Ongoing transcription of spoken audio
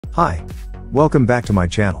Hi. Welcome back to my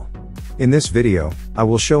channel. In this video, I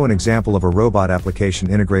will show an example of a robot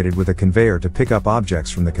application integrated with a conveyor to pick up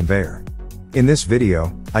objects from the conveyor. In this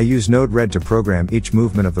video, I use Node-RED to program each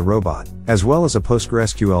movement of the robot, as well as a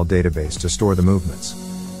PostgreSQL database to store the movements.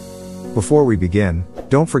 Before we begin,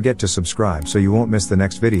 don't forget to subscribe so you won't miss the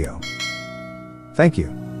next video. Thank you.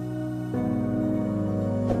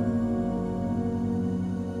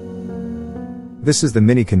 This is the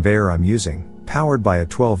mini conveyor I'm using, powered by a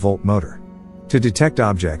 12-volt motor. To detect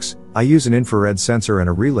objects, I use an infrared sensor and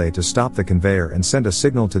a relay to stop the conveyor and send a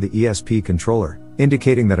signal to the ESP controller,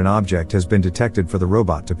 indicating that an object has been detected for the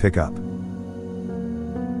robot to pick up.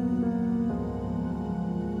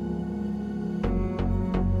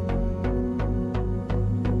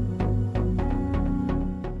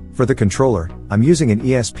 For the controller, I'm using an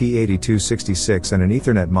ESP8266 and an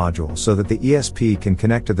Ethernet module so that the ESP can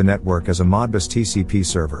connect to the network as a Modbus TCP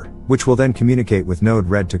server, which will then communicate with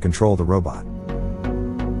Node-RED to control the robot.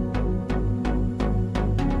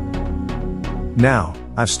 Now,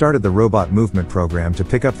 I've started the robot movement program to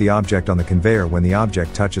pick up the object on the conveyor when the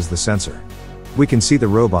object touches the sensor. We can see the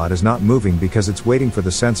robot is not moving because it's waiting for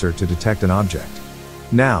the sensor to detect an object.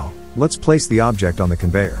 Now, let's place the object on the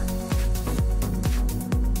conveyor.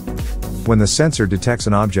 When the sensor detects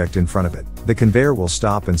an object in front of it, the conveyor will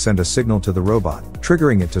stop and send a signal to the robot,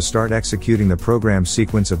 triggering it to start executing the programmed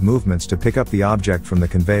sequence of movements to pick up the object from the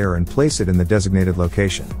conveyor and place it in the designated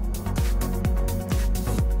location.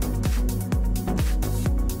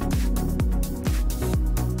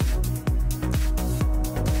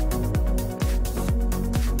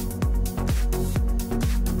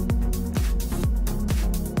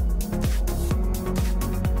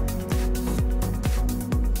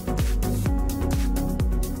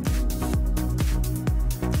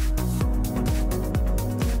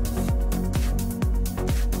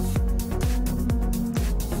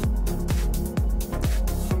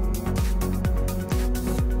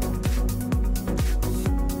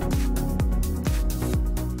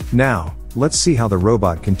 Now, let's see how the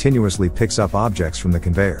robot continuously picks up objects from the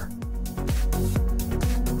conveyor.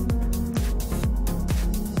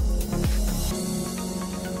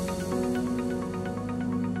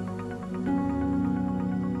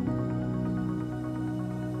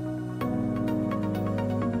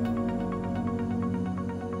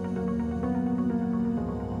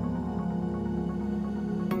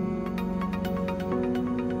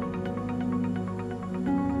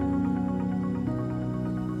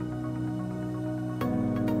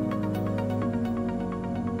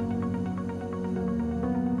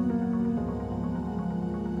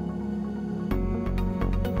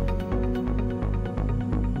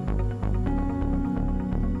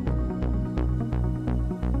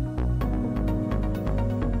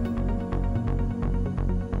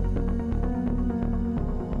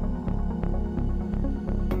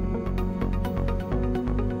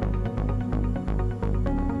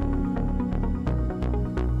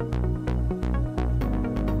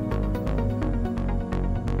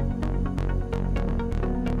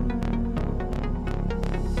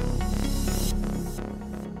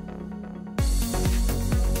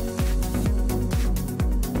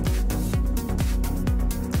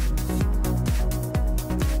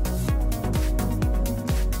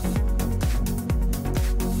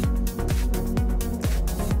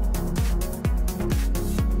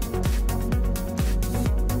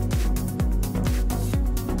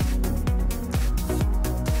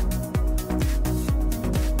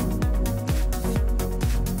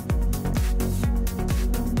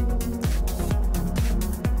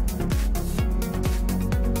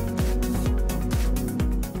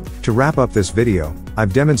 To wrap up this video,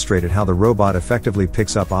 I've demonstrated how the robot effectively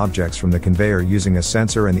picks up objects from the conveyor using a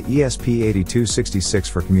sensor and the ESP8266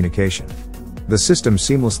 for communication. The system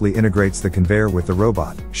seamlessly integrates the conveyor with the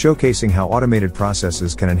robot, showcasing how automated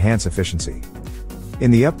processes can enhance efficiency.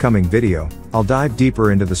 In the upcoming video, I'll dive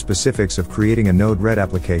deeper into the specifics of creating a Node-RED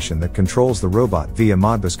application that controls the robot via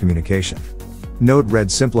Modbus communication.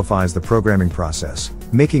 Node-RED simplifies the programming process,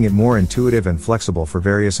 making it more intuitive and flexible for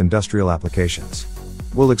various industrial applications.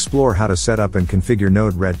 We'll explore how to set up and configure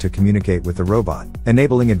Node-RED to communicate with the robot,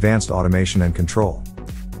 enabling advanced automation and control.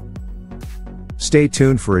 Stay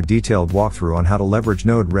tuned for a detailed walkthrough on how to leverage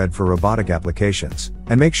Node-RED for robotic applications,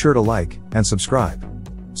 and make sure to like and subscribe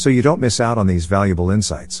so you don't miss out on these valuable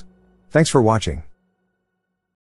insights. Thanks for watching.